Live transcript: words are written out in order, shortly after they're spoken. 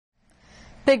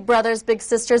Big Brothers Big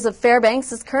Sisters of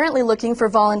Fairbanks is currently looking for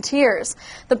volunteers.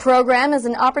 The program is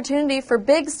an opportunity for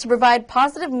bigs to provide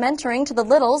positive mentoring to the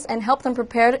littles and help them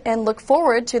prepare and look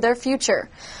forward to their future.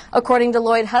 According to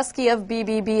Lloyd Husky of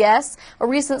BBBS, a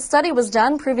recent study was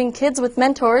done proving kids with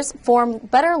mentors form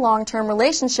better long-term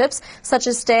relationships, such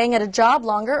as staying at a job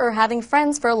longer or having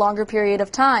friends for a longer period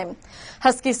of time.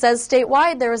 Husky says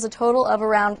statewide there is a total of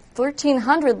around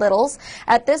 1,300 littles.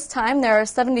 At this time, there are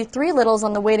 73 littles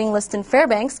on the waiting list in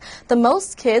Fairbanks, the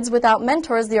most kids without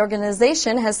mentors the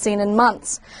organization has seen in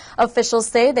months. Officials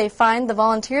say they find the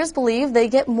volunteers believe they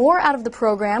get more out of the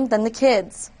program than the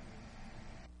kids.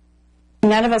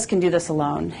 None of us can do this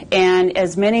alone, and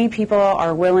as many people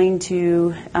are willing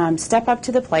to step up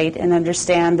to the plate and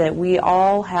understand that we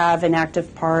all have an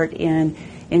active part in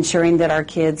ensuring that our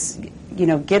kids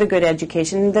get a good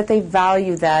education, that they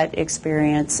value that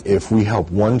experience. If we help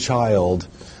one child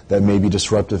that may be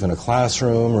disruptive in a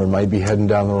classroom or might be heading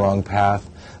down the wrong path,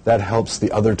 that helps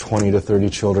the other 20 to 30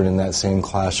 children in that same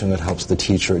classroom, that helps the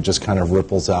teacher. It just kind of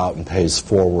ripples out and pays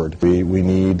forward. We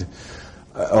need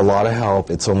a lot of help.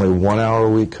 It's only 1 hour a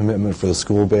week commitment for the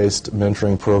school-based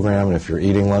mentoring program, and if you're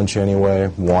eating lunch anyway,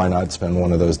 why not spend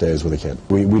one of those days with a kid?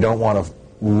 We don't want to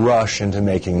rush into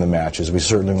making the matches. We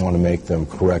certainly want to make them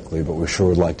correctly, but we sure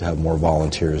would like to have more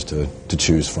volunteers to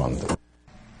choose from.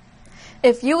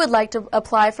 If you would like to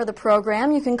apply for the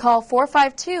program, you can call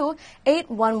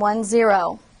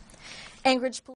 452-8110. Anchorage